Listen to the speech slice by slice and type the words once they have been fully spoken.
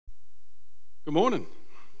Good morning.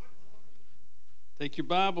 Take your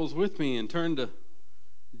Bibles with me and turn to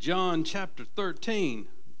John chapter 13.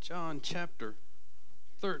 John chapter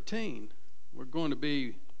 13. We're going to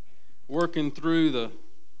be working through the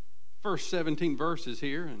first 17 verses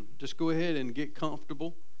here, and just go ahead and get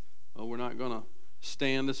comfortable. We're not going to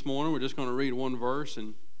stand this morning. We're just going to read one verse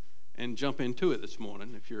and jump into it this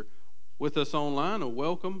morning. If you're with us online,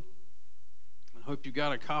 welcome. I hope you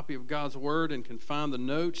got a copy of God's Word and can find the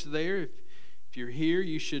notes there. If you're here,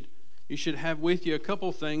 you should have with you a couple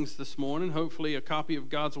things this morning. Hopefully a copy of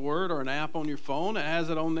God's Word or an app on your phone that has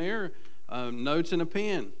it on there, notes and a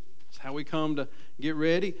pen. That's how we come to get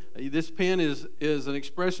ready. This pen is an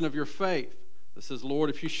expression of your faith. That says, Lord,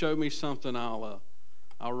 if you show me something, I'll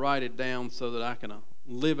write it down so that I can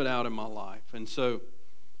live it out in my life. And so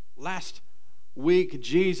last week,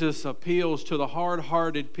 Jesus appeals to the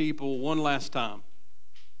hard-hearted people one last time.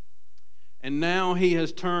 And now he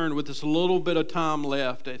has turned with this little bit of time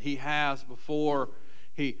left that he has before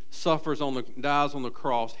he dies on the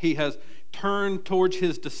cross. He has turned towards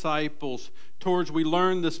his disciples, towards, we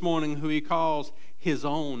learned this morning, who he calls his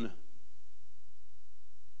own.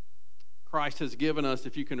 Christ has given us,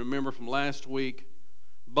 if you can remember from last week,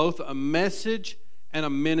 both a message and a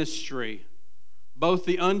ministry. Both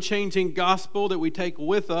the unchanging gospel that we take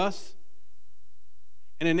with us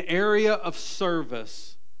and an area of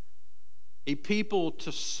service. A people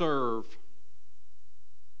to serve.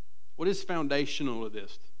 What is foundational to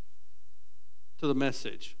this? To the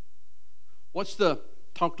message.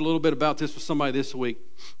 Talked a little bit about this with somebody this week.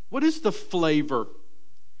 What is the flavor?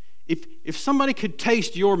 If somebody could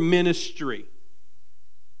taste your ministry,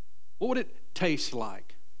 what would it taste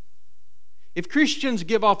like? If Christians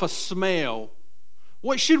give off a smell,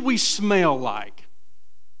 what should we smell like?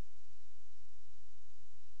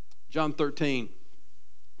 John 13.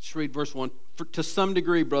 Let's read verse 1. To some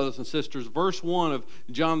degree, brothers and sisters, verse 1 of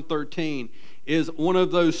John 13 is one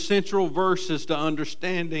of those central verses to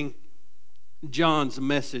understanding John's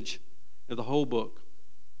message of the whole book.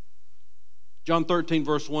 John 13,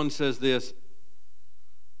 verse 1 says this.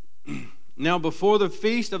 Now before the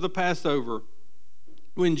feast of the Passover,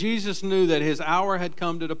 when Jesus knew that his hour had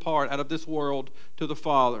come to depart out of this world to the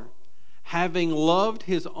Father, having loved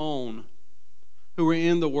his own who were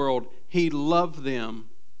in the world, he loved them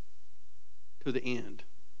to the end.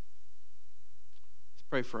 Let's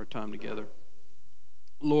pray for our time together.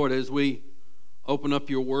 Lord, as we open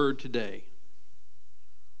up your word today,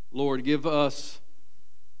 Lord, give us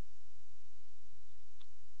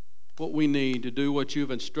what we need to do what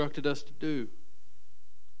you've instructed us to do.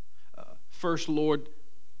 First, Lord,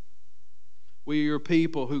 we are your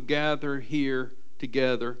people who gather here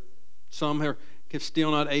together. Some are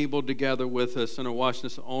still not able to gather with us and are watching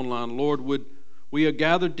us online. Lord, we are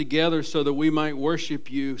gathered together so that we might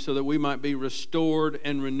worship you, so that we might be restored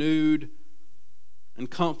and renewed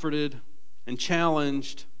and comforted and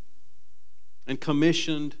challenged and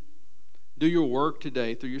commissioned. Do your work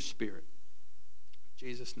today through your Spirit. In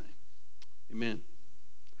Jesus' name, amen.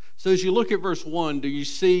 So as you look at verse 1, do you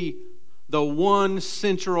see the one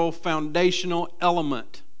central foundational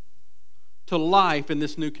element to life in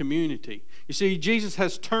this new community? You see, Jesus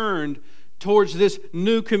has turned towards this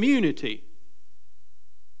new community.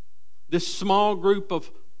 This small group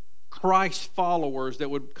of Christ followers that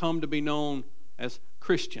would come to be known as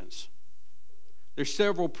Christians. There's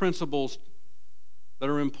several principles that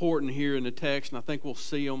are important here in the text, and I think we'll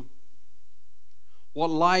see them. What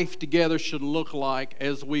life together should look like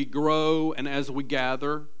as we grow and as we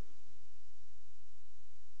gather.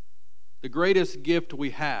 The greatest gift we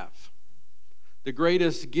have, the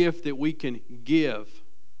greatest gift that we can give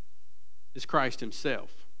is Christ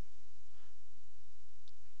himself.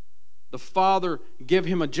 The Father gave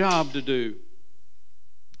him a job to do.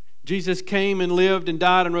 Jesus came and lived and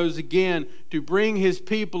died and rose again to bring his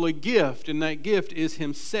people a gift, and that gift is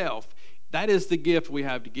himself. That is the gift we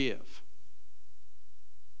have to give.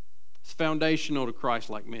 It's foundational to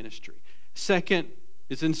Christ-like ministry. Second,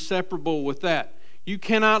 is inseparable with that. You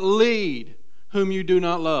cannot lead whom you do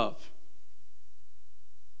not love.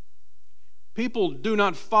 People do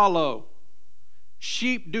not follow.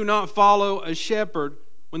 Sheep do not follow a shepherd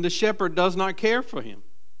when the shepherd does not care for him.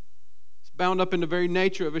 It's bound up in the very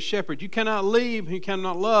nature of a shepherd. You cannot lead, you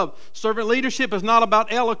cannot love. Servant leadership is not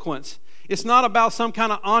about eloquence. It's not about some kind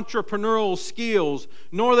of entrepreneurial skills,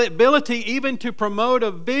 nor the ability even to promote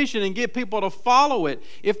a vision and get people to follow it.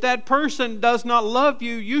 If that person does not love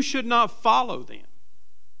you, you should not follow them.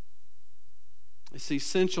 It's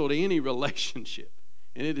essential to any relationship,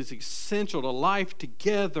 and it is essential to life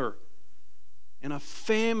together in a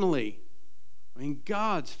family, in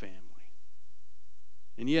God's family.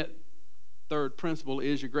 And yet, third principle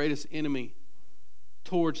is your greatest enemy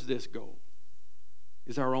towards this goal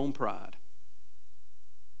is our own pride.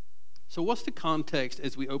 So what's the context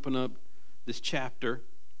as we open up this chapter?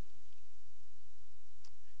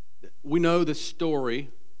 We know the story.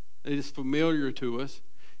 It is familiar to us.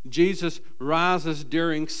 Jesus rises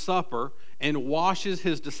during supper and washes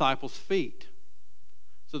his disciples' feet.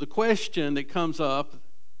 So the question that comes up,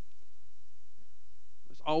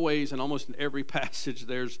 as always and almost in every passage,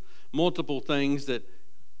 there's multiple things that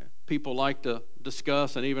people like to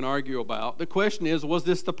discuss and even argue about. The question is, was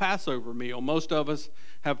this the Passover meal? Most of us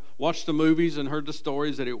have watched the movies and heard the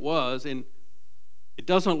stories that it was, and it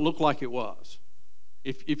doesn't look like it was.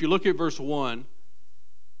 If you look at verse 1,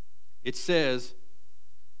 it says,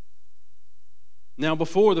 now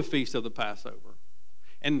before the feast of the Passover.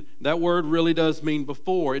 And that word really does mean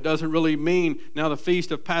before. It doesn't really mean now the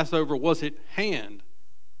feast of Passover was at hand.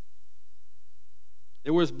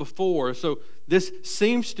 It was before. So this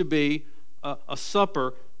seems to be a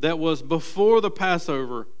supper that was before the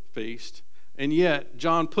Passover feast. And yet,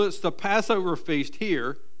 John puts the Passover feast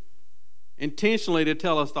here intentionally to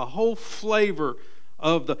tell us the whole flavor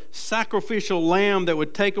of the sacrificial lamb that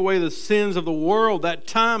would take away the sins of the world. That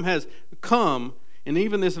time has come, and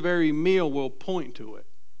even this very meal will point to it.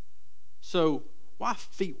 So, why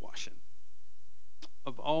feet washing?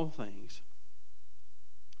 Of all things.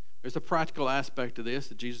 There's a practical aspect to this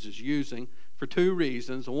that Jesus is using for two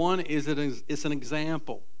reasons. One is it's an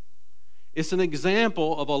example. It's an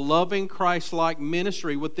example of a loving Christ-like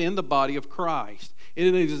ministry within the body of Christ.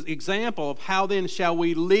 It is an example of how then shall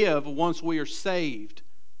we live once we are saved.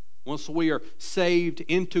 Once we are saved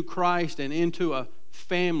into Christ and into a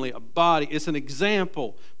family, a body. It's an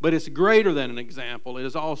example, but it's greater than an example. It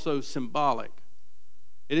is also symbolic.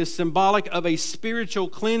 It is symbolic of a spiritual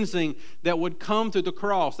cleansing that would come through the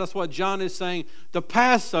cross. That's what John is saying. The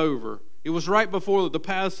Passover, it was right before the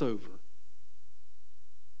Passover.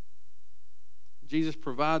 Jesus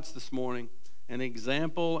provides this morning an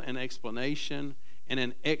example, an explanation, and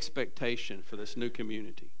an expectation for this new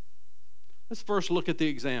community. Let's first look at the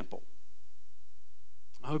example.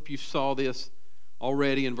 I hope you saw this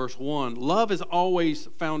already in verse 1. Love is always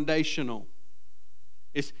foundational.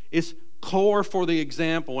 It's core for the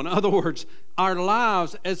example. In other words, our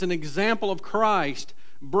lives as an example of Christ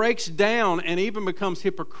breaks down and even becomes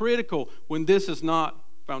hypocritical when this is not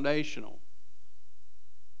foundational.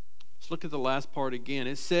 Let's look at the last part again.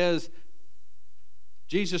 It says,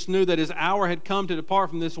 Jesus knew that his hour had come to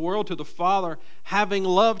depart from this world to the Father, having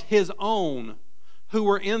loved his own who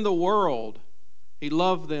were in the world. He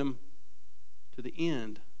loved them to the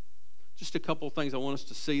end. Just a couple of things I want us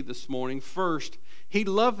to see this morning. First, he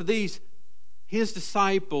loved his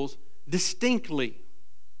disciples distinctly.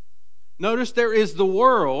 Notice there is the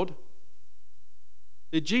world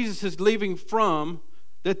that Jesus is leaving from,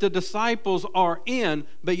 that the disciples are in,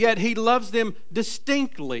 but yet he loves them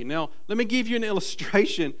distinctly. Now, let me give you an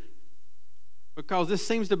illustration, because this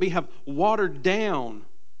seems to have watered down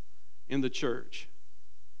in the church.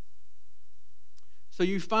 So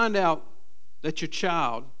you find out that your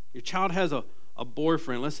child has a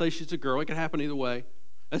boyfriend. Let's say she's a girl. It can happen either way.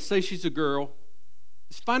 Let's say she's a girl.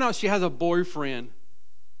 Let's find out she has a boyfriend.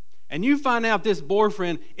 And you find out this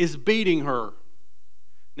boyfriend is beating her.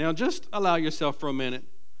 Now, just allow yourself for a minute.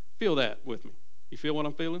 Feel that with me. You feel what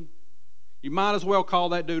I'm feeling? You might as well call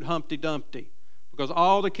that dude Humpty Dumpty, because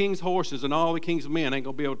all the king's horses and all the king's men ain't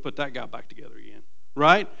going to be able to put that guy back together again.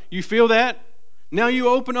 Right? You feel that? Now you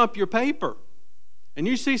open up your paper and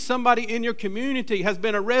you see somebody in your community has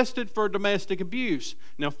been arrested for domestic abuse.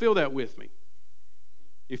 Now feel that with me.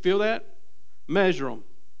 You feel that? Measure them.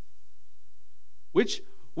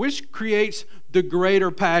 Which creates the greater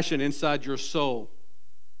passion inside your soul?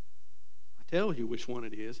 I tell you which one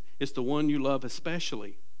it is. It's the one you love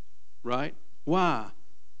especially, right? Why?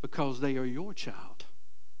 Because they are your child.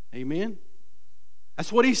 Amen?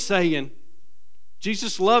 That's what he's saying.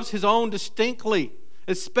 Jesus loves his own distinctly,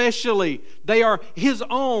 especially. They are his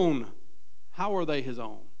own. How are they his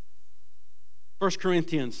own? 1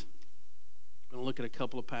 Corinthians. I'm going to look at a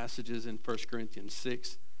couple of passages in 1 Corinthians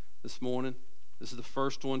 6 this morning. This is the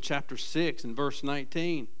first one, chapter 6 and verse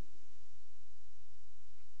 19.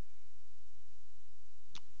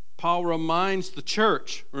 Paul reminds the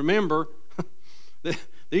church, remember,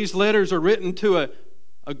 these letters are written to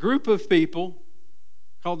a group of people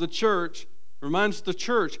called the church. Reminds the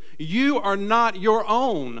church, you are not your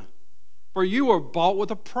own, for you were bought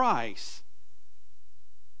with a price.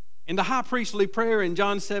 In the high priestly prayer in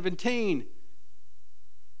John 17,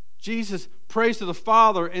 Jesus prays to the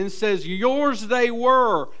Father and says, yours they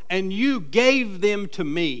were, and you gave them to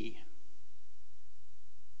me.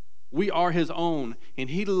 We are His own, and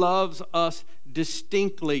He loves us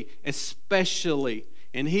distinctly, especially,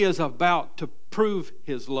 and He is about to prove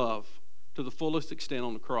His love to the fullest extent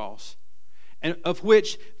on the cross, and of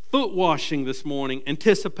which foot washing this morning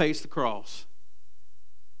anticipates the cross.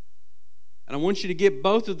 And I want you to get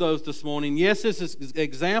both of those this morning. Yes, this is an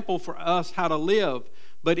example for us how to live,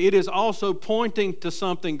 but it is also pointing to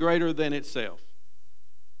something greater than itself.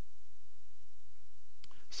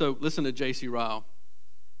 So listen to J.C. Ryle.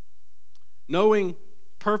 Knowing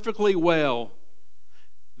perfectly well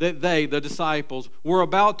that they, the disciples, were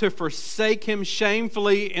about to forsake Him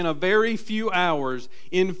shamefully in a very few hours,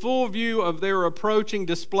 in full view of their approaching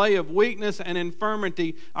display of weakness and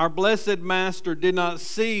infirmity, our blessed Master did not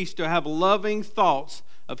cease to have loving thoughts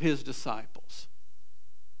of His disciples.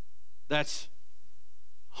 That's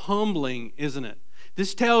humbling, isn't it?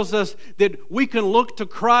 This tells us that we can look to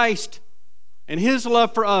Christ and His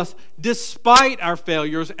love for us despite our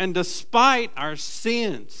failures and despite our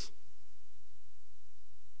sins.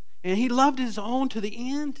 And He loved His own to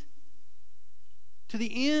the end. To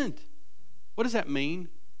the end. What does that mean?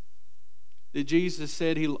 That Jesus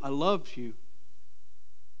said, I loved you.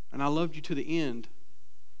 And I loved you to the end.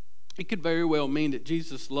 It could very well mean that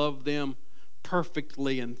Jesus loved them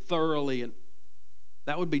perfectly and thoroughly. And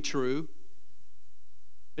that would be true.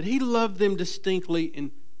 But He loved them distinctly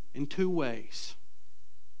in two ways.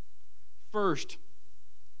 First,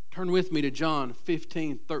 turn with me to John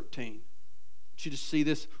 15:13. You to see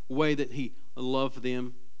this way that He loved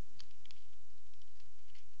them.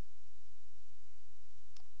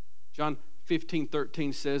 John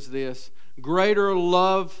 15:13 says this, greater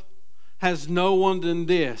love has no one than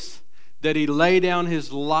this, that He lay down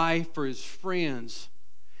His life for His friends.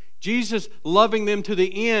 Jesus loving them to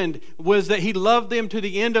the end was that He loved them to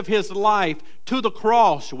the end of His life, to the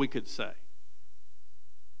cross, we could say.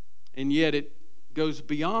 And yet it goes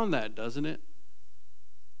beyond that, doesn't it?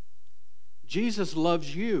 Jesus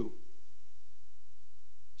loves you.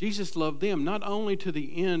 Jesus loved them not only to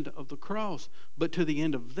the end of the cross, but to the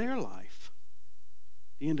end of their life.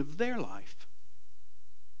 The end of their life.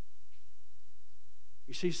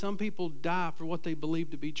 You see, some people die for what they believe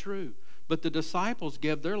to be true, but the disciples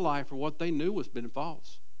gave their life for what they knew was been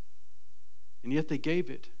false. And yet they gave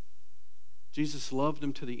it. Jesus loved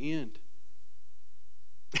them to the end.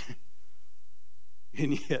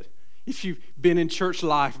 And yet, if you've been in church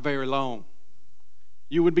life very long,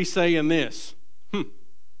 you would be saying this,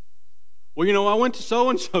 well, you know, I went to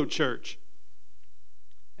so-and-so church,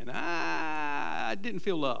 and I didn't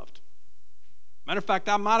feel loved. Matter of fact,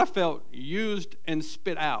 I might have felt used and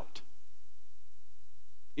spit out.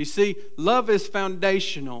 You see, love is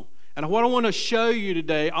foundational. And what I want to show you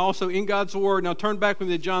today, also in God's Word, now turn back with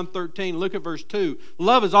me to John 13, look at verse 2.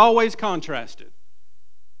 Love is always contrasted.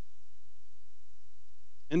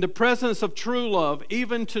 In the presence of true love,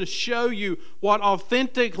 even to show you what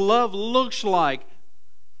authentic love looks like,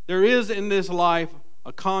 there is in this life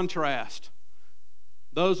a contrast.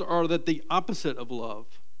 Those are that the opposite of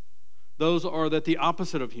love. Those are that the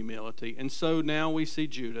opposite of humility. And so now we see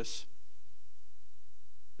Judas.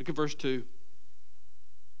 Look at verse 2.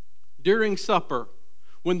 During supper,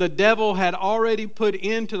 when the devil had already put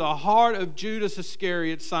into the heart of Judas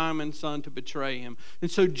Iscariot, Simon's son, to betray Him.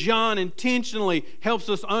 And so John intentionally helps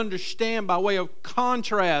us understand by way of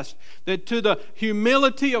contrast that to the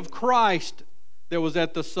humility of Christ that was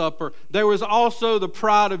at the supper, there was also the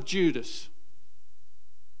pride of Judas.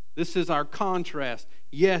 This is our contrast.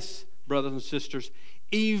 Yes, brothers and sisters,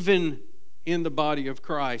 even in the body of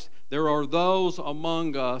Christ, there are those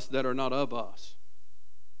among us that are not of us.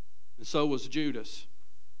 And so was Judas.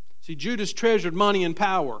 See, Judas treasured money and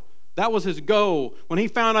power. That was his goal. When he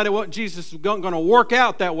found out what Jesus was going to work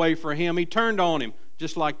out that way for him, he turned on Him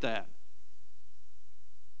just like that.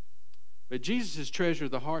 But Jesus has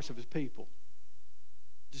treasured the hearts of His people.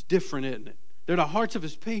 It's different, isn't it? They're the hearts of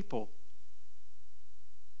His people.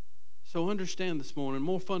 So understand this morning,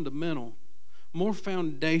 more fundamental, more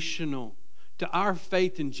foundational to our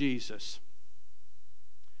faith in Jesus,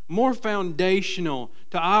 more foundational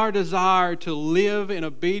to our desire to live in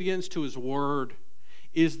obedience to His Word,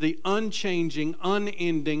 is the unchanging,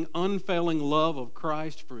 unending, unfailing love of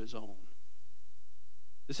Christ for His own.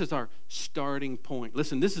 This is our starting point.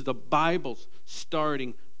 Listen, this is the Bible's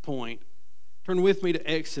starting point. Turn with me to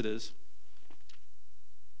Exodus.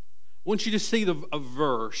 I want you to see a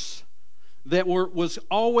verse that was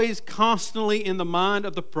always constantly in the mind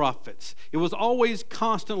of the prophets. It was always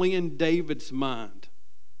constantly in David's mind.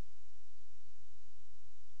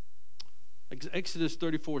 Exodus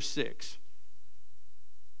 34:6.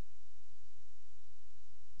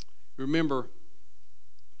 Remember,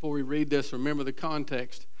 before we read this, remember the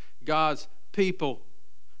context. God's people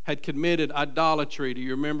had committed idolatry. Do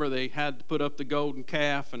you remember they had to put up the golden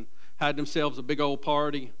calf and had themselves a big old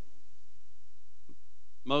party?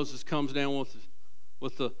 Moses comes down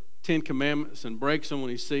with the 10 Commandments and breaks them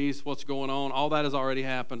when he sees what's going on. All that has already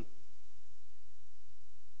happened.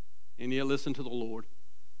 And yet listen to the Lord.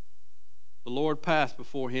 The Lord passed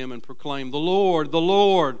before him and proclaimed, the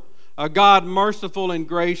Lord, a God merciful and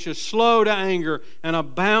gracious, slow to anger, and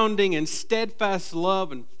abounding in steadfast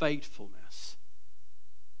love and faithfulness.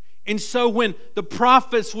 And so when the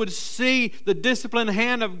prophets would see the disciplined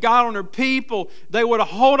hand of God on their people, they would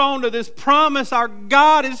hold on to this promise: our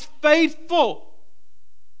God is faithful.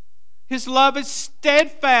 His love is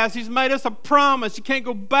steadfast. He's made us a promise. You can't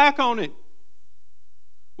go back on it.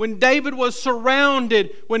 When David was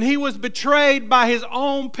surrounded, when he was betrayed by his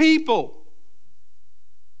own people,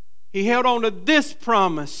 he held on to this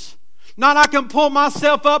promise. Not I can pull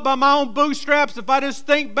myself up by my own bootstraps if I just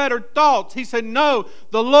think better thoughts. He said, no,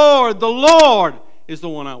 the Lord is the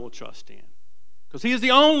one I will trust in. Because He is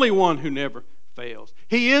the only one who never fails.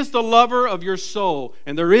 He is the lover of your soul,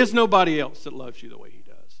 and there is nobody else that loves you the way He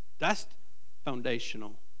does. That's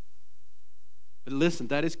foundational. But listen,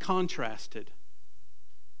 that is contrasted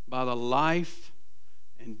by the life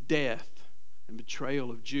and death and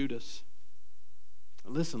betrayal of Judas.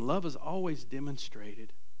 Listen, love is always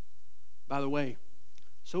demonstrated. By the way,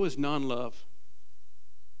 so is non-love.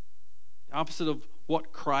 The opposite of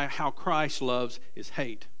how Christ loves is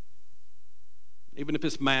hate. Even if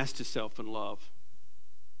it's masked itself in love.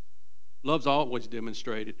 Love's always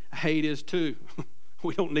demonstrated. Hate is too.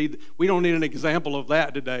 We don't need an example of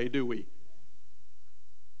that today, do we?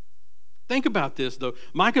 Think about this, though.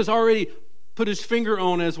 Micah's already put his finger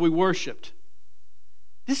on as we worshiped.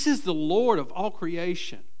 This is the Lord of all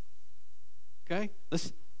creation. Okay?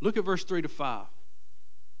 Let's look at verse 3 to 5. It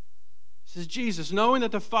says, Jesus, knowing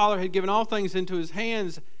that the Father had given all things into His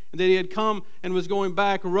hands, and that He had come and was going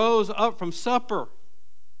back, rose up from supper.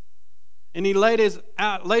 And He laid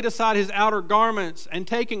aside His outer garments, and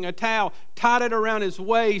taking a towel, tied it around His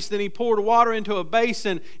waist. Then He poured water into a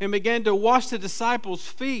basin and began to wash the disciples'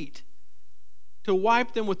 feet, to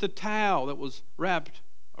wipe them with the towel that was wrapped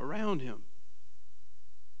around Him.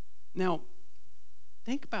 Now,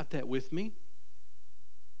 think about that with me.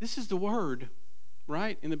 This is the Word,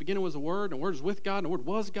 right? In the beginning was the Word, and the Word was with God, and the Word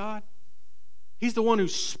was God. He's the one who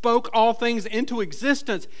spoke all things into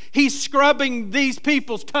existence. He's scrubbing these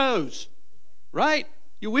people's toes, right?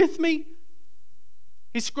 You with me?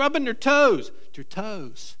 He's scrubbing their toes. Their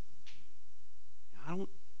toes. I'm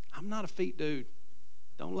not a feet dude.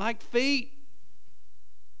 Don't like feet.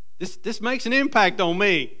 This makes an impact on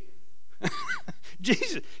me.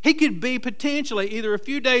 Jesus, He could be potentially either a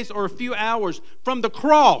few days or a few hours from the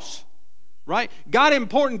cross, right? Got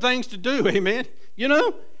important things to do, amen? You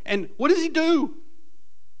know? And what does He do?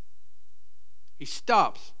 He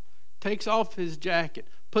stops, takes off his jacket,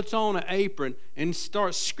 puts on an apron, and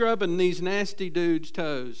starts scrubbing these nasty dudes'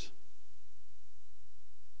 toes.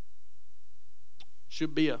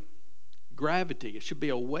 Should be a gravity. It should be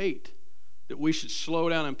a weight that we should slow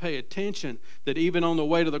down and pay attention, that even on the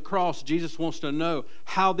way to the cross, Jesus wants to know,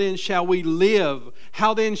 how then shall we live?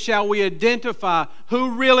 How then shall we identify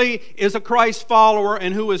who really is a Christ follower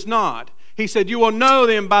and who is not? He said, you will know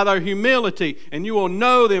them by their humility, and you will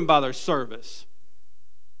know them by their service.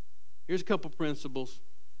 Here's a couple principles.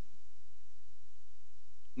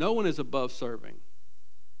 No one is above serving.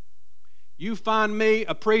 You find me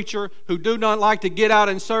a preacher who do not like to get out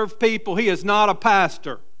and serve people, he is not a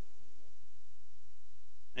pastor.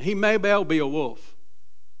 And he may well be a wolf.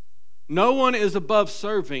 No one is above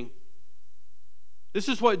serving. This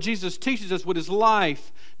is what Jesus teaches us with His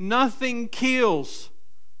life. Nothing kills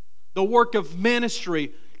the work of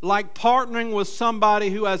ministry like partnering with somebody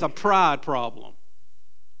who has a pride problem.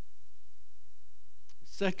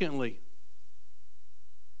 Secondly,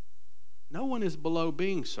 no one is below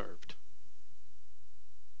being served.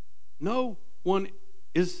 No one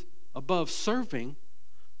is above serving,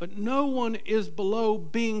 but no one is below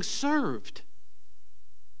being served.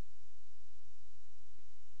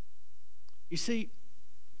 You see,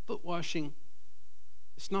 foot washing,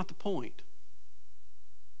 it's not the point.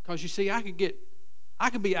 Because you see, I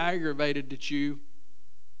could be aggravated at you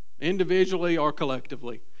individually or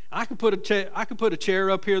collectively. I could put a chair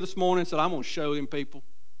up here this morning and say, I'm going to show them people.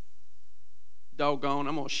 Doggone,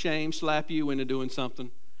 I'm going to shame slap you into doing something.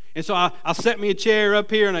 And so I set me a chair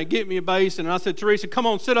up here and I get me a basin and I said, Teresa, come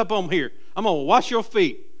on, sit up on here. I'm going to wash your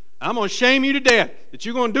feet. I'm going to shame you to death that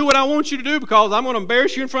you're going to do what I want you to do because I'm going to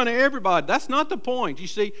embarrass you in front of everybody. That's not the point. You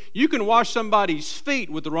see, you can wash somebody's feet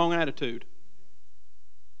with the wrong attitude.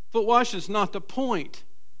 Foot wash is not the point.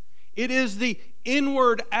 It is the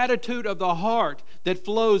inward attitude of the heart that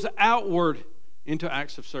flows outward into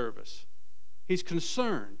acts of service. He's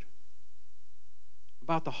concerned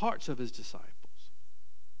about the hearts of his disciples.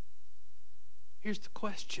 Here's the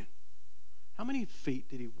question. How many feet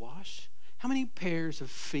did he wash? How many pairs of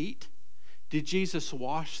feet did Jesus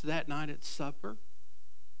wash that night at supper?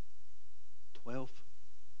 12.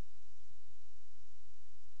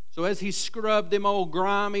 So as he scrubbed them old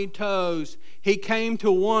grimy toes, he came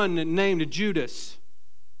to one named Judas.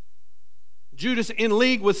 Judas in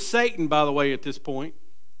league with Satan, by the way, at this point.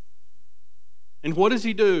 And what does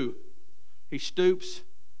he do? He stoops,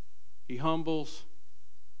 he humbles,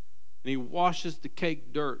 and he washes the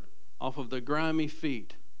caked dirt off of the grimy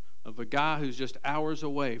feet of a guy who's just hours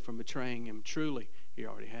away from betraying him. Truly, he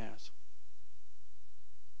already has.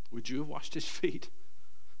 Would you have washed his feet?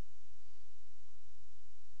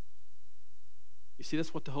 You see,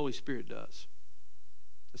 that's what the Holy Spirit does.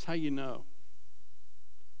 That's how you know.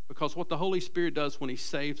 Because what the Holy Spirit does when he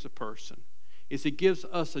saves a person is he gives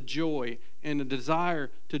us a joy and a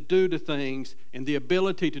desire to do the things and the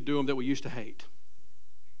ability to do them that we used to hate.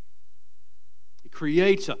 It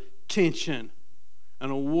creates a tension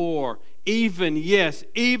and a war, even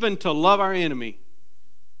to love our enemy.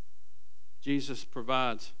 Jesus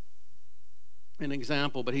provides an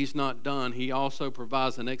example, but he's not done. He also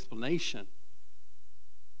provides an explanation.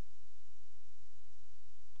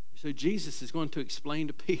 So Jesus is going to explain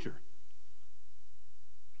to Peter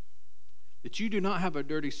that you do not have a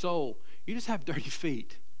dirty soul. You just have dirty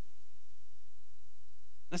feet.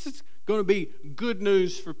 This is going to be good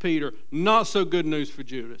news for Peter, not so good news for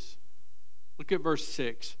Judas. Look at verse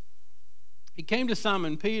 6. He came to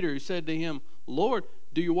Simon Peter, who said to him, Lord,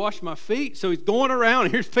 do you wash my feet? So he's going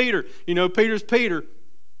around. Here's Peter. You know, Peter's Peter.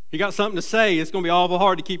 He got something to say. It's going to be awful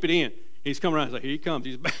hard to keep it in. He's coming around. He's like, here he comes.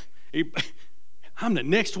 I'm the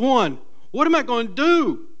next one. What am I going to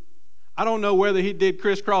do? I don't know whether he did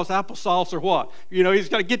crisscross applesauce or what. You know, he's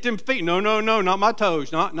got to get them feet. No, not my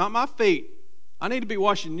toes, not my feet. I need to be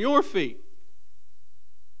washing your feet.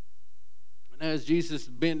 And as Jesus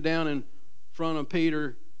bent down in front of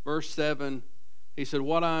Peter, verse 7, he said,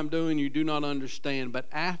 what I am doing you do not understand, but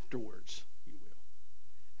afterwards you will.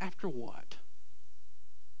 After what?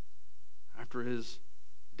 After his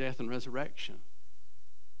death and resurrection.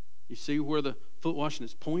 You see where the foot washing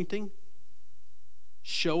is pointing?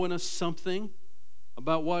 Showing us something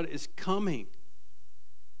about what is coming.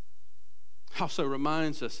 Also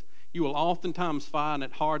reminds us, you will oftentimes find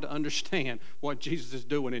it hard to understand what Jesus is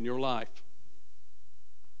doing in your life.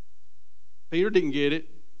 Peter didn't get it.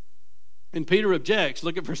 And Peter objects.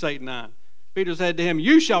 Look at verse 8 and 9. Peter said to him,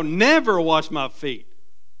 you shall never wash my feet.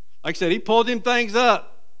 Like I said, he pulled them things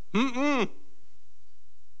up. Put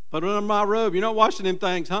it on my robe. You're not washing them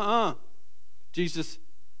things. Jesus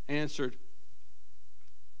answered,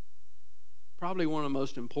 probably one of the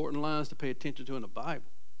most important lines to pay attention to in the Bible.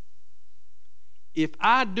 If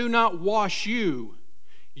I do not wash you,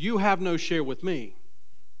 you have no share with me.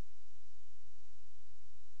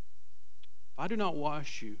 If I do not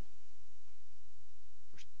wash you,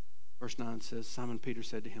 verse 9 says, Simon Peter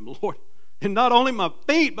said to him, Lord, and not only my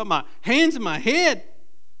feet, but my hands and my head.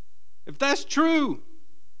 If that's true,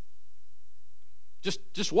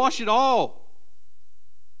 just wash it all.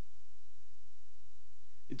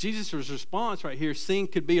 Jesus' response right here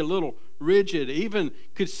could be a little rigid, even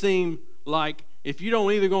could seem like, if you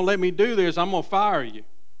don't either going to let me do this, I'm going to fire you.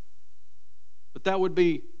 But that would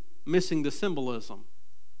be missing the symbolism.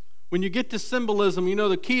 When you get to symbolism, you know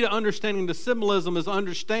the key to understanding the symbolism is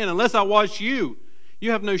understand, unless I wash you,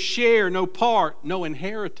 you have no share, no part, no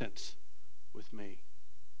inheritance with me.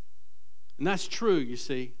 And that's true, you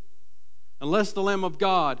see. Unless the Lamb of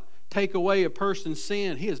God take away a person's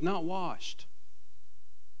sin, he is not washed.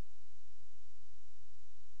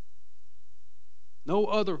 No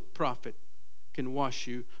other prophet can wash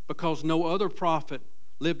you because no other prophet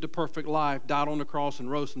lived a perfect life, died on the cross, and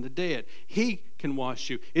rose from the dead. He can wash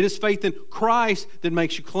you. It is faith in Christ that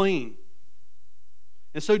makes you clean.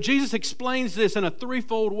 And so Jesus explains this in a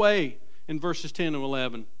threefold way in verses 10 and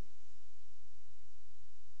 11.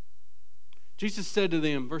 Jesus said to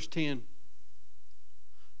them, verse 10,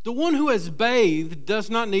 the one who has bathed does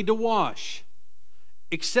not need to wash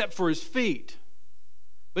except for his feet,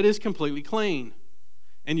 but is completely clean.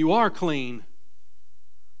 And you are clean,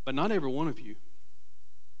 but not every one of you.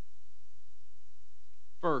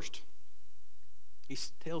 First, he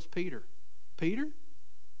tells Peter, Peter,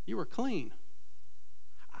 you are clean.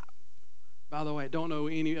 By the way, I don't know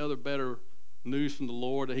any other better news from the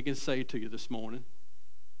Lord that he can say to you this morning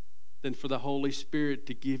than for the Holy Spirit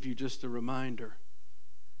to give you just a reminder.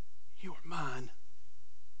 You are mine.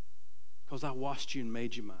 because I washed you and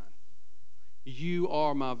made you mine. You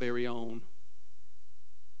are my very own.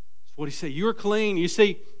 That's what he said. You're clean. You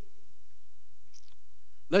see,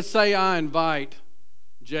 let's say I invite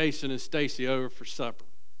Jason and Stacy over for supper.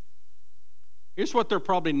 Here's what they're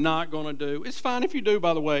probably not going to do. It's fine if you do,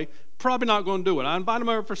 by the way. Probably not going to do it. I invite them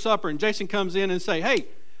over for supper, and Jason comes in and say, hey,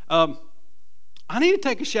 I need to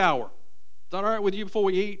take a shower. Is that all right with you before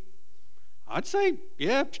we eat? I'd say,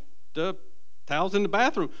 yeah, the towel's in the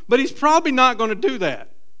bathroom. But he's probably not going to do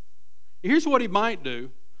that. Here's what he might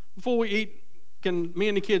do. Before we eat, can me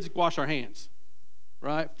and the kids wash our hands?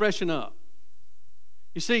 Right? Freshen up.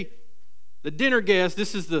 You see, the dinner guest,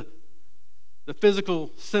 this is the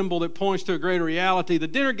physical symbol that points to a greater reality. The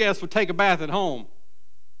dinner guest would take a bath at home,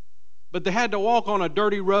 but they had to walk on a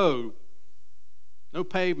dirty road. No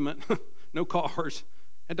pavement, no cars.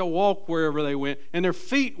 Had to walk wherever they went, and their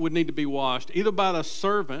feet would need to be washed, either by the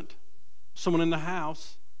servant, someone in the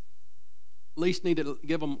house. At least need to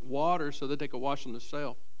give them water so that they could wash them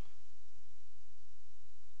themselves.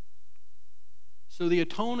 So the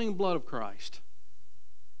atoning blood of Christ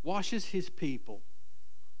washes his people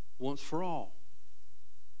once for all.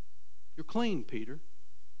 You're clean, Peter.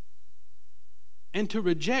 And to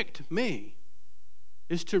reject me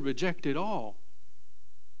is to reject it all.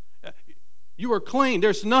 You are clean.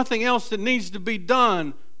 There's nothing else that needs to be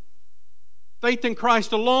done. Faith in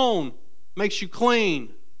Christ alone makes you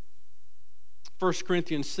clean. 1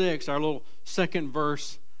 Corinthians 6, our little second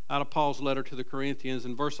verse out of Paul's letter to the Corinthians,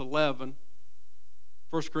 in verse 11.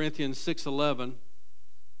 1 Corinthians 6:11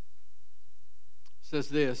 says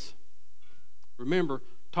this. Remember,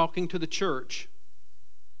 talking to the church,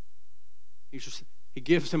 he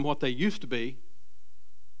gives them what they used to be.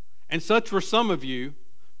 And such were some of you,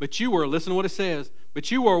 but you were, listen to what it says, but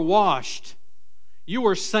you were washed, you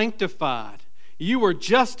were sanctified, you were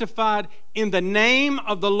justified in the name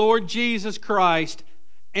of the Lord Jesus Christ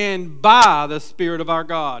and by the Spirit of our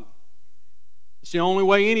God. It's the only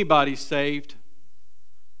way anybody's saved.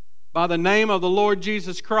 By the name of the Lord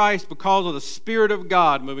Jesus Christ, because of the Spirit of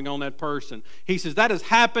God moving on that person. He says, that has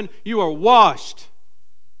happened. You are washed.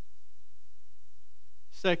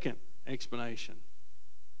 Second explanation.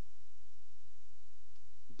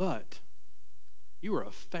 But you are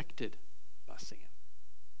affected by sin.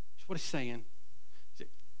 That's what he's saying. He said,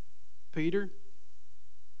 Peter,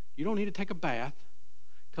 you don't need to take a bath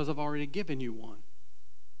because I've already given you one.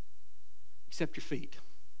 Except your feet.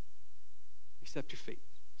 Except your feet.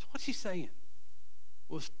 So what's he saying?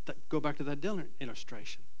 Well, let's go back to that dinner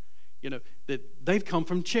illustration. You know, that they've come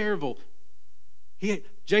from Cherville.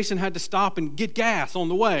 Jason had to stop and get gas on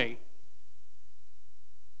the way.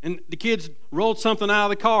 And the kids rolled something out of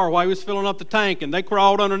the car while he was filling up the tank, and they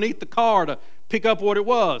crawled underneath the car to pick up what it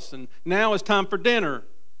was. And now it's time for dinner.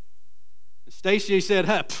 And Stacy said,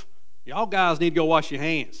 hey, y'all guys need to go wash your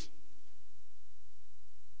hands.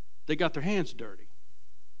 They got their hands dirty.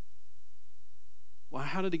 Well,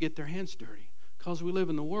 how did they get their hands dirty? Because we live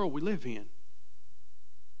in the world we live in.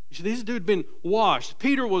 You see, this dude had been washed.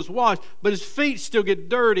 Peter was washed, but his feet still get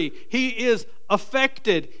dirty. He is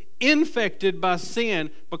affected, infected by sin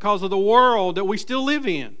because of the world that we still live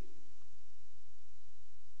in.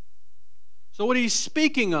 So what he's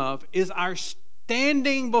speaking of is our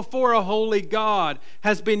standing before a holy God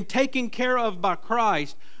has been taken care of by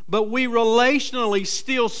Christ, but we relationally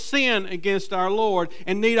still sin against our Lord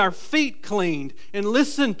and need our feet cleaned. And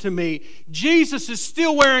listen to me, Jesus is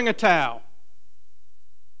still wearing a towel.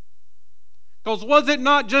 Because was it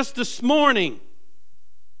not just this morning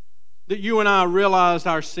that you and I realized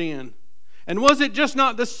our sin? And was it just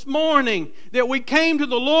not this morning that we came to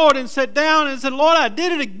the Lord and sat down and said, Lord, I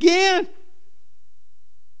did it again.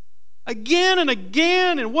 Again and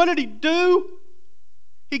again. And what did He do?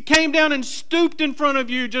 He came down and stooped in front of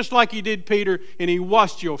you just like He did Peter, and He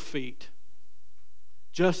washed your feet.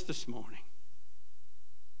 Just this morning.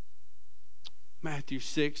 Matthew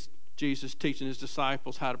 6, Jesus teaching His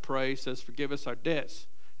disciples how to pray, says, forgive us our debts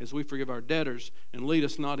as we forgive our debtors, and lead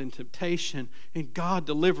us not in temptation, and God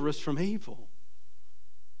deliver us from evil.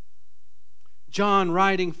 John,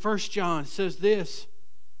 writing 1 John, says this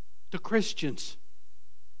to Christians.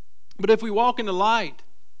 But if we walk in the light,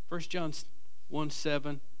 1 John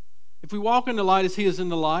 1:7, if we walk in the light as He is in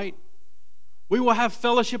the light, we will have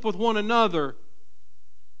fellowship with one another.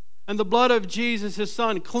 And the blood of Jesus, His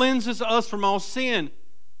Son, cleanses us from all sin.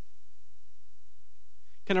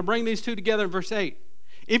 Can I bring these two together in verse 8?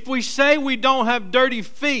 If we say we don't have dirty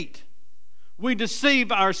feet, we deceive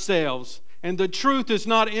ourselves, and the truth is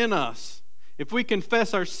not in us. If we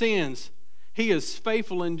confess our sins, He is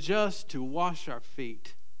faithful and just to wash our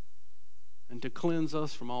feet and to cleanse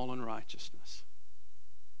us from all unrighteousness.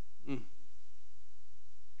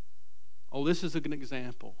 Oh, this is an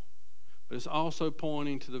example. But it's also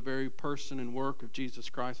pointing to the very person and work of Jesus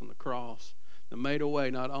Christ on the cross that made a way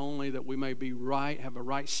not only that we may be right, have a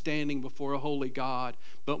right standing before a holy God,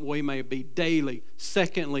 but we may be daily,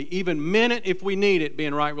 secondly, even minute if we need it, be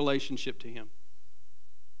in right relationship to Him.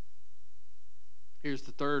 Here's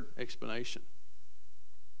the third explanation.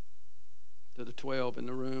 To the 12 in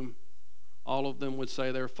the room, all of them would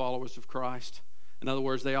say they're followers of Christ. In other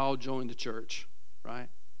words, they all joined the church, right?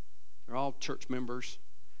 They're all church members.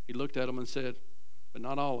 He looked at them and said, but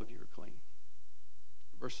not all of you are clean.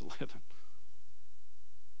 Verse 11.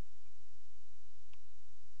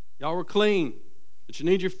 Y'all were clean, but you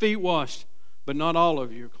need your feet washed, but not all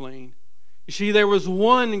of you are clean. You see, there was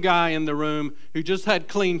one guy in the room who just had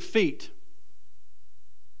clean feet,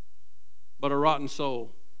 but a rotten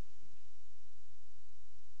soul.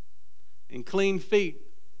 And clean feet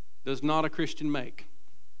does not a Christian make.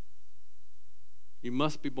 You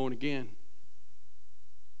must be born again.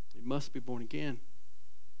 You must be born again.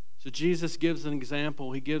 So Jesus gives an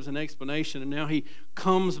example. He gives an explanation. And now he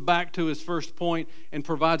comes back to his first point and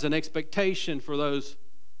provides an expectation for those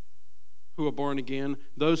who are born again,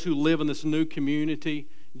 those who live in this new community.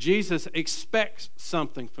 Jesus expects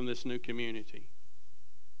something from this new community.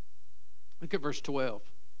 Look at verse 12.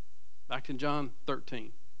 Back in John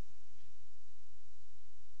 13.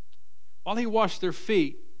 While he washed their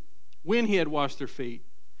feet, when he had washed their feet,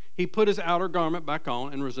 he put his outer garment back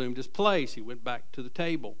on and resumed his place. He went back to the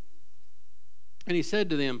table. And he said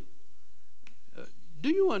to them, do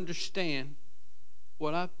you understand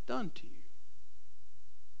what I've done to you?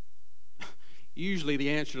 Usually the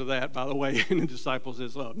answer to that, by the way, in the disciples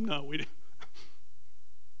is, no, we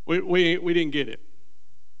didn't get it.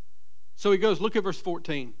 So he goes, look at verse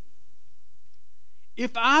 14.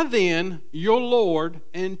 If I then, your Lord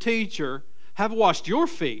and teacher, have washed your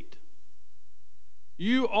feet,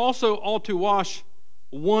 you also ought to wash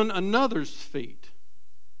one another's feet.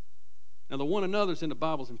 Now, the one another's in the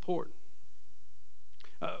Bible is important.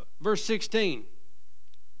 Verse 16.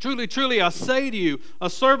 Truly, truly, I say to you, a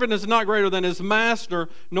servant is not greater than his master,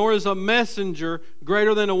 nor is a messenger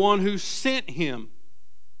greater than the one who sent him.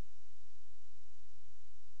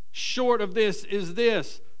 Short of this is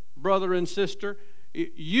this, brother and sister.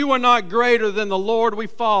 You are not greater than the Lord we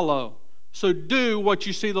follow. So do what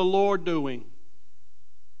you see the Lord doing.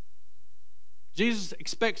 Jesus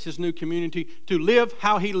expects his new community to live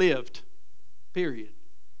how he lived. Period.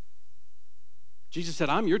 Jesus said,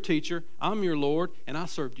 I'm your teacher, I'm your Lord, and I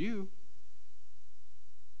served you.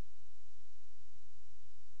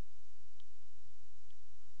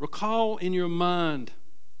 Recall in your mind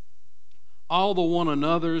all the one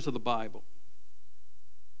another's of the Bible.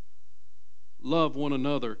 Love one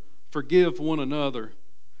another, forgive one another,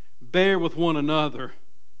 bear with one another,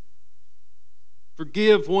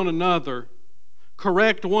 forgive one another,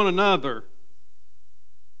 correct one another.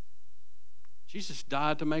 Jesus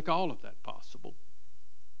died to make all of that possible.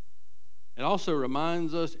 It also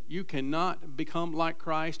reminds us you cannot become like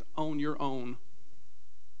Christ on your own.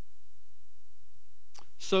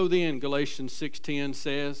 So then, Galatians 6:10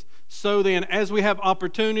 says, so then, as we have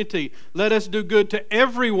opportunity, let us do good to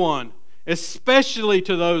everyone, especially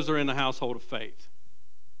to those who are in the household of faith.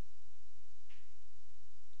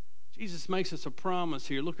 Jesus makes us a promise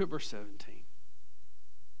here. Look at verse 17.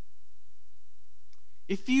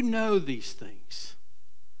 If you know these things,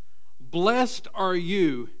 blessed are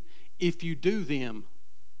you if you do them.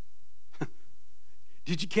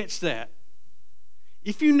 Did you catch that?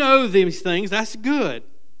 If you know these things, that's good.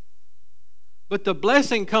 But the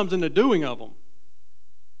blessing comes in the doing of them.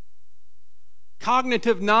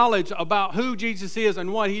 Cognitive knowledge about who Jesus is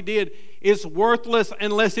and what he did is worthless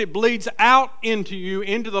unless it bleeds out into you,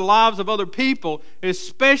 into the lives of other people,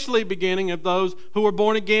 especially beginning of those who are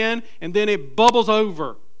born again, and then it bubbles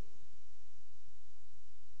over.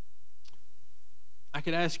 I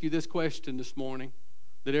could ask you this question this morning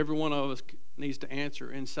that every one of us needs to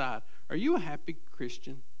answer inside. Are you a happy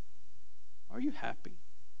Christian? Are you happy?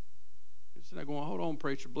 Instead of going, hold on,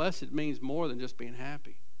 preacher, blessed means more than just being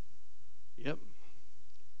happy. Yep.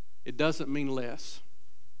 It doesn't mean less.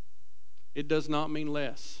 It does not mean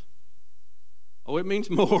less. Oh, it means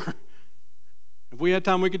more. If we had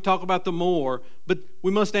time, we could talk about the more. But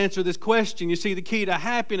we must answer this question. You see, the key to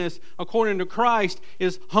happiness, according to Christ,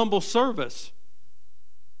 is humble service.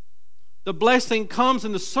 The blessing comes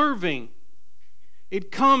in the serving. It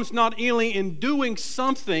comes not only in doing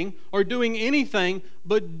something or doing anything,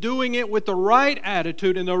 but doing it with the right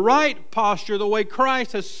attitude and the right posture, the way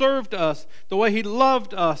Christ has served us, the way he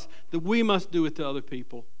loved us, that we must do it to other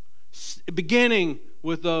people, beginning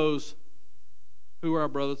with those who are our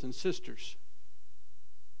brothers and sisters.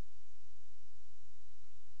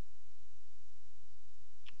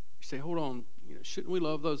 say, hold on, shouldn't we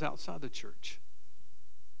love those outside the church?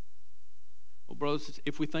 Well, brothers,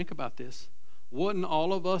 if we think about this, wasn't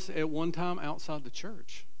all of us at one time outside the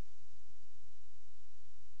church?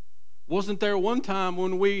 Wasn't there one time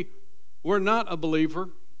when we were not a believer?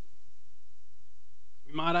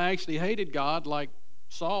 We might have actually hated God like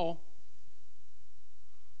Saul.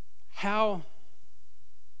 How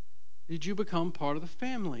did you become part of the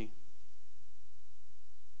family?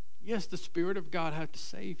 Yes, the Spirit of God had to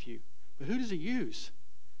save you. But who does He use?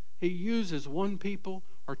 He uses 1 people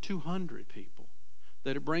or 200 people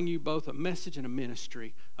that bring you both a message and a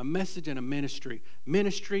ministry. A message and a ministry.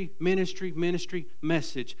 Ministry, ministry, ministry,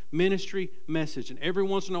 message. Ministry, message. And every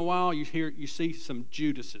once in a while you see some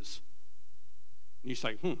Judases. And you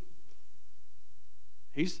say,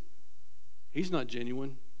 he's not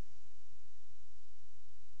genuine.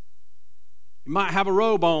 He might have a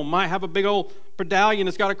robe on, might have a big old medallion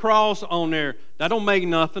that's got a cross on there. That don't make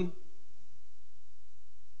nothing.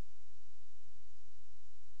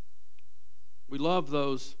 We love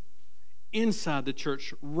those inside the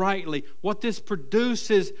church rightly. What this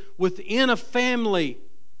produces within a family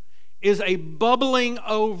is a bubbling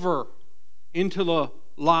over into the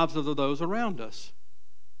lives of those around us.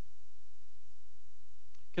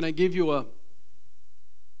 Can I give you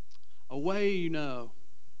a way you know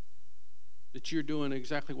that you're doing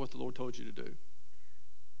exactly what the Lord told you to do?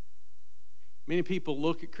 Many people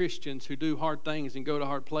look at Christians who do hard things and go to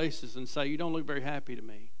hard places and say, you don't look very happy to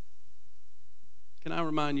me. Can I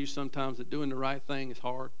remind you sometimes that doing the right thing is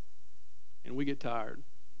hard and we get tired?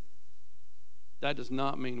 That does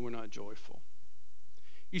not mean we're not joyful.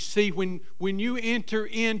 You see, when you enter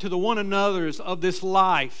into the one another's of this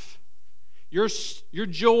life, your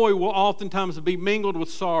joy will oftentimes be mingled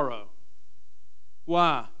with sorrow.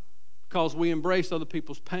 Why? Because we embrace other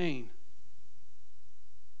people's pain.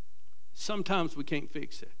 Sometimes we can't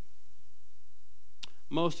fix it.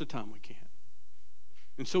 Most of the time we can't.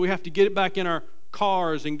 And so we have to get it back in our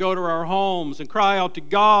cars and go to our homes and cry out to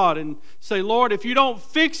God and say, Lord, if you don't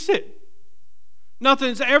fix it,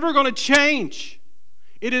 nothing's ever going to change.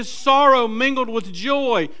 It is sorrow mingled with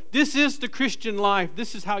joy. This is the Christian life.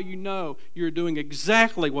 This is how you know you're doing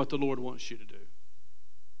exactly what the Lord wants you to do.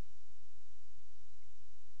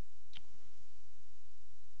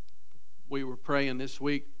 We were praying this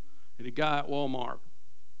week at a guy at Walmart.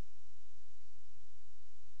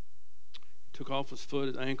 Took off his foot,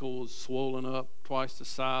 his ankle was swollen up twice the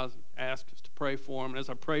size. He asked us to pray for him. And as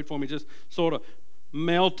I prayed for him, he just sort of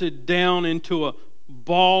melted down into a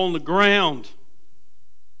ball on the ground.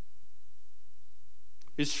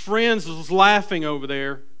 His friends was laughing over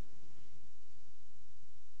there.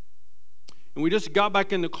 And we just got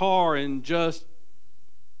back in the car and just,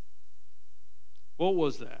 what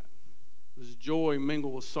was that? It was joy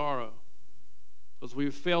mingled with sorrow. Because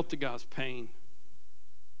we felt the guy's pain.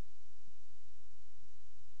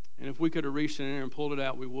 And if we could have reached in there and pulled it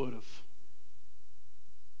out, we would have.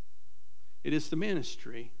 It is the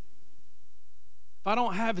ministry. If I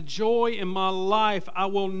don't have joy in my life, I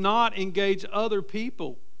will not engage other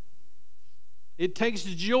people. It takes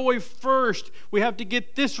joy first. We have to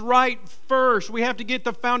get this right first. We have to get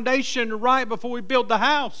the foundation right before we build the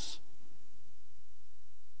house.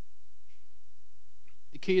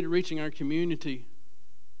 The key to reaching our community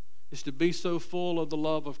is to be so full of the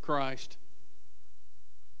love of Christ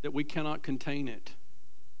that we cannot contain it,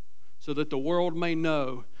 so that the world may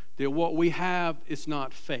know that what we have is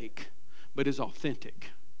not fake, but is authentic.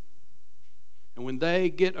 And when they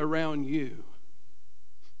get around you,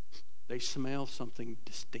 they smell something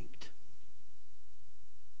distinct.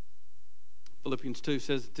 Philippians 2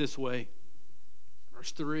 says it this way,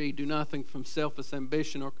 verse 3, do nothing from selfish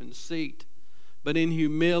ambition or conceit, but in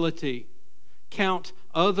humility count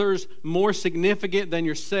others more significant than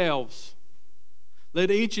yourselves. Let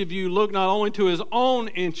each of you look not only to his own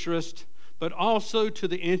interest, but also to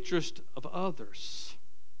the interest of others.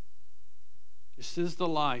 This is the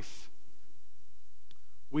life.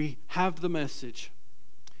 We have the message.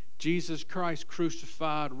 Jesus Christ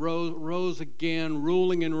crucified, rose again,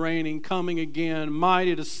 ruling and reigning, coming again,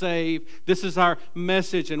 mighty to save. This is our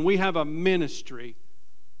message, and we have a ministry.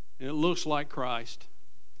 And it looks like Christ,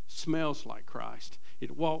 smells like Christ,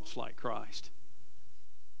 it walks like Christ.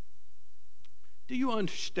 Do you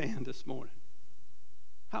understand this morning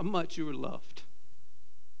how much you are loved?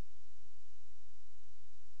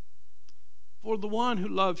 For the one who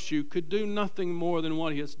loves you could do nothing more than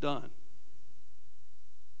what he has done.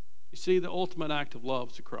 You see, the ultimate act of love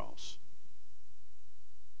is the cross.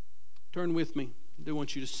 Turn with me. I do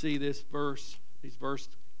want you to see this verse, these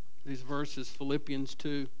verses, Philippians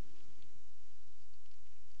 2.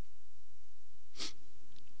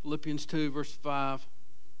 Philippians 2, verse 5.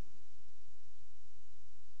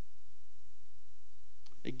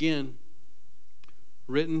 Again,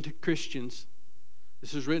 written to Christians.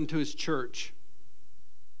 This is written to his church.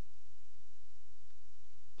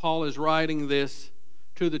 Paul is writing this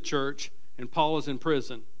to the church, and Paul is in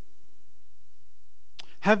prison.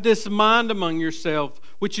 Have this mind among yourself,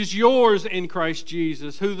 which is yours in Christ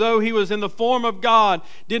Jesus, who though he was in the form of God,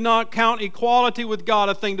 did not count equality with God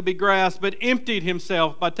a thing to be grasped, but emptied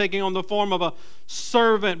himself by taking on the form of a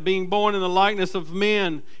servant, being born in the likeness of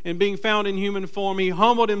men, and being found in human form. He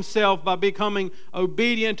humbled himself by becoming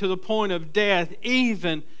obedient to the point of death,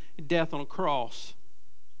 even death on a cross.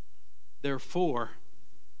 Therefore,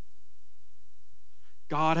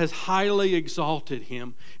 God has highly exalted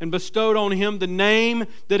him and bestowed on him the name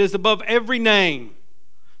that is above every name,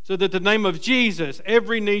 so that the name of Jesus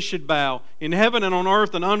every knee should bow, in heaven and on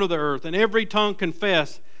earth and under the earth, and every tongue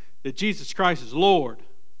confess that Jesus Christ is Lord,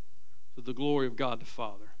 to the glory of God the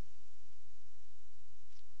Father.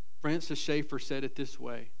 Francis Schaeffer said it this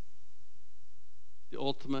way: the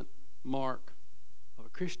ultimate mark of a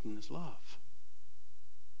Christian is love.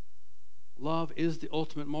 Love is the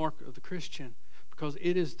ultimate mark of the Christian, because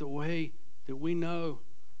it is the way that we know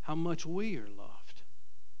how much we are loved.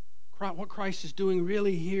 What Christ is doing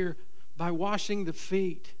really here by washing the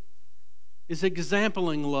feet is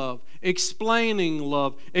exempling love, explaining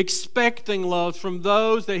love, expecting love from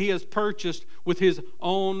those that he has purchased with his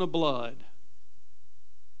own blood.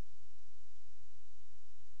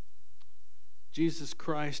 Jesus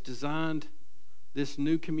Christ designed this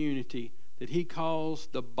new community that he calls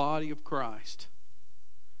the body of Christ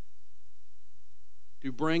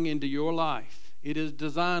to bring into your life. It is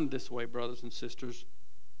designed this way, brothers and sisters,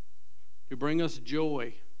 to bring us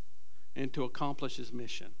joy and to accomplish his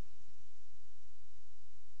mission.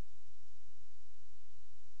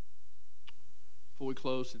 Before we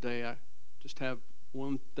close today, I just have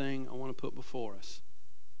one thing I want to put before us.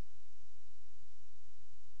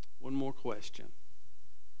 One more question.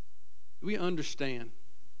 Do we understand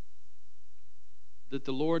that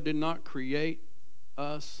the Lord did not create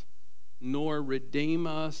us nor redeem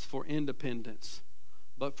us for independence,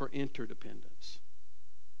 but for interdependence?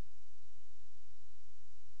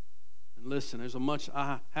 And listen, there's much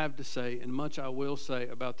I have to say and much I will say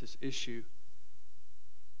about this issue.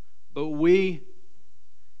 But we,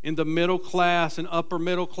 in the middle class and upper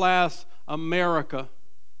middle class America,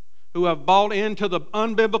 who have bought into the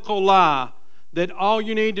unbiblical lie that all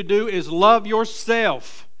you need to do is love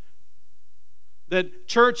yourself, that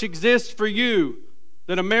church exists for you,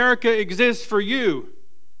 that America exists for you,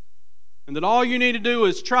 and that all you need to do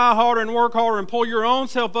is try harder and work harder and pull your own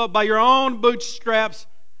self up by your own bootstraps,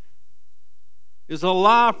 is a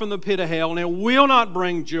lie from the pit of hell, and it will not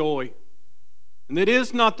bring joy. And that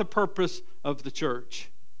is not the purpose of the church.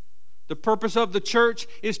 The purpose of the church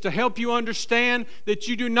is to help you understand that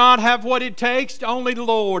you do not have what it takes, only the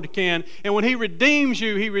Lord can. And when he redeems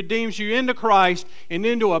you into Christ and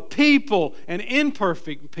into a people, an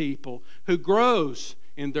imperfect people, who grows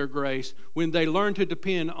in their grace when they learn to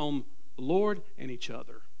depend on the Lord and each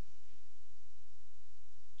other.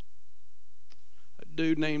 A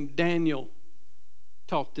dude named Daniel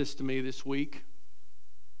taught this to me this week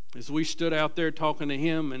as we stood out there talking to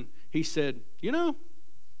him, and he said, you know,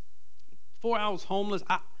 before I was homeless,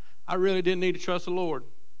 I really didn't need to trust the Lord.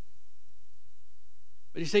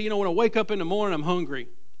 But he said, you know, when I wake up in the morning, I'm hungry,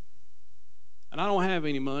 and I don't have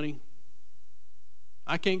any money.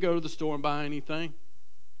 I can't go to the store and buy anything.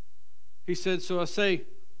 He said, so I say,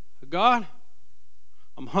 God,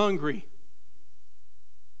 I'm hungry.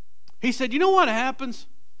 He said, you know what happens?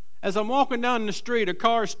 As I'm walking down the street, a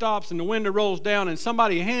car stops and the window rolls down and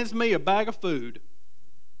somebody hands me a bag of food.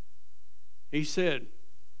 He said,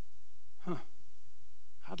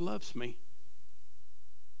 God loves me.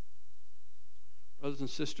 Brothers and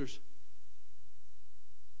sisters,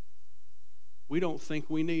 we don't think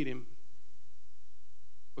we need him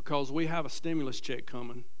because we have a stimulus check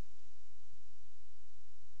coming.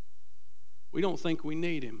 We don't think we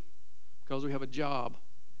need him because we have a job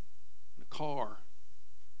and a car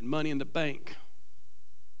and money in the bank.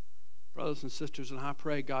 Brothers and sisters, and I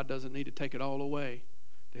pray God doesn't need to take it all away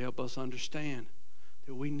to help us understand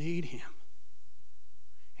that we need him.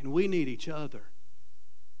 And we need each other.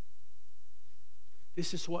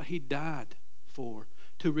 This is what he died for,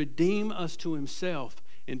 to redeem us to himself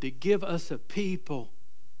and to give us a people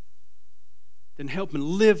that help him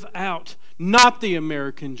live out not the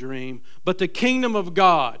American dream, but the kingdom of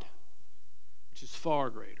God, which is far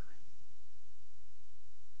greater.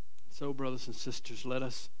 So, brothers and sisters, let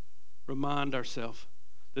us remind ourselves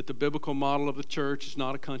that the biblical model of the church is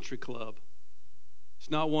not a country club. It's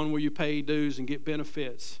not one where you pay dues and get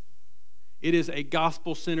benefits. It is a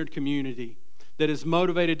gospel-centered community that is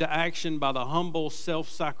motivated to action by the humble,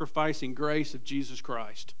 self-sacrificing grace of Jesus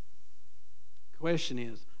Christ. The question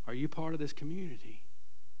is, are you part of this community?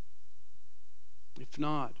 If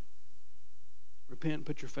not, repent and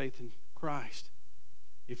put your faith in Christ.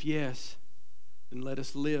 If yes, then let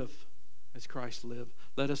us live as Christ lived.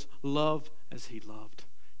 Let us love as He loved.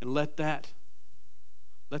 And let that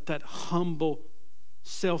humble,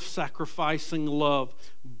 self-sacrificing love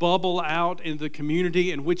bubble out in the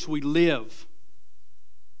community in which we live,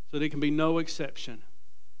 so there can be no exception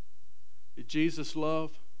that Jesus'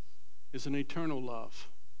 love is an eternal love.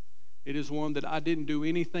 It is one that I didn't do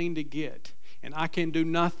anything to get, and I can do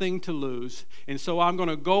nothing to lose. And so I'm going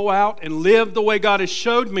to go out and live the way God has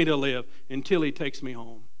showed me to live until He takes me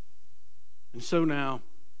home. And so now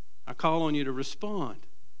I call on you to respond.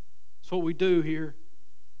 That's what we do here.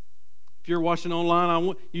 If you're watching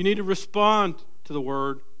online, you need to respond to the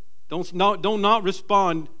Word. Don't not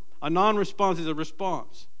respond. A non-response is a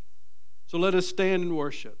response. So let us stand and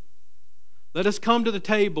worship. Let us come to the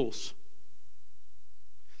tables.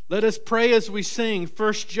 Let us pray as we sing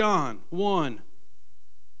 1 John 1.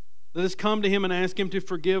 Let us come to Him and ask Him to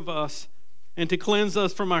forgive us and to cleanse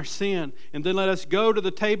us from our sin. And then let us go to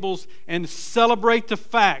the tables and celebrate the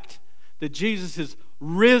fact that Jesus is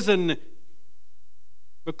risen.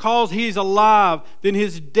 Because He's alive, then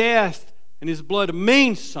His death and His blood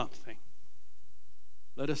means something.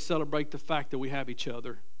 Let us celebrate the fact that we have each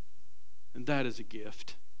other. And that is a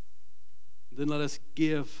gift. Then let us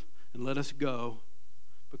give and let us go,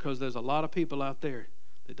 because there's a lot of people out there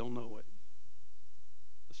that don't know it.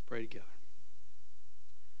 Let's pray together.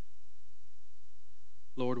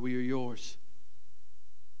 Lord, we are yours.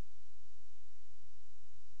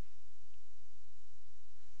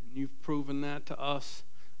 And you've proven that to us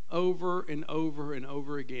over and over and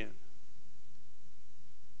over again.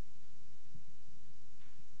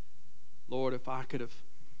 Lord, if I could have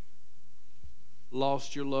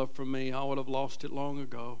lost your love from me, I would have lost it long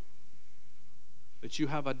ago. But you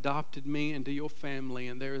have adopted me into your family,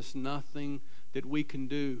 and there is nothing that we can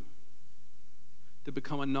do to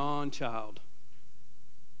become a non-child.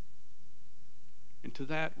 And to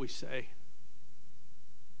that we say,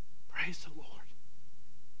 praise the Lord.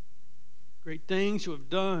 Great things you have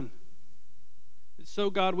done. And so,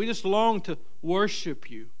 God, we just long to worship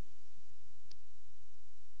you.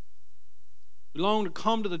 We long to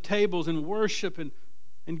come to the tables and worship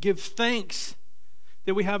and give thanks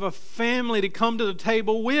that we have a family to come to the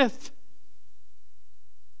table with.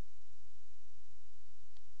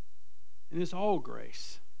 And it's all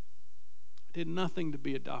grace. I did nothing to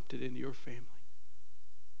be adopted into your family.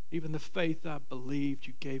 Even the faith I believed,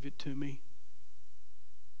 you gave it to me.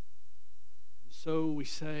 And so we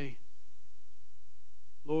say,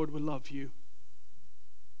 Lord, we love you.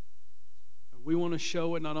 We want to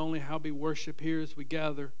show it not only how we worship here as we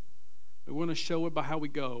gather, but we want to show it by how we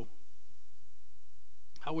go,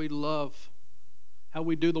 how we love, how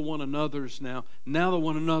we do the one another's now. Now the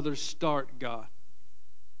one another's start, God.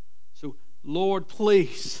 So, Lord,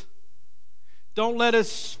 please, don't let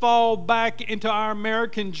us fall back into our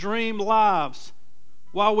American dream lives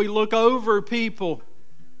while we look over people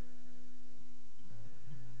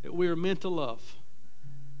that we are meant to love.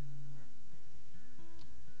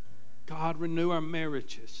 God, renew our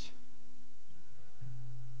marriages.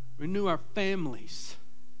 Renew our families.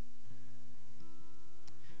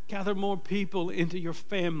 Gather more people into your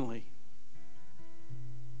family.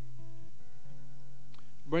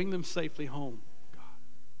 Bring them safely home, God.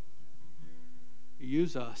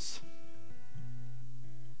 Use us.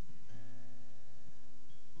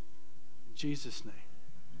 In Jesus' name.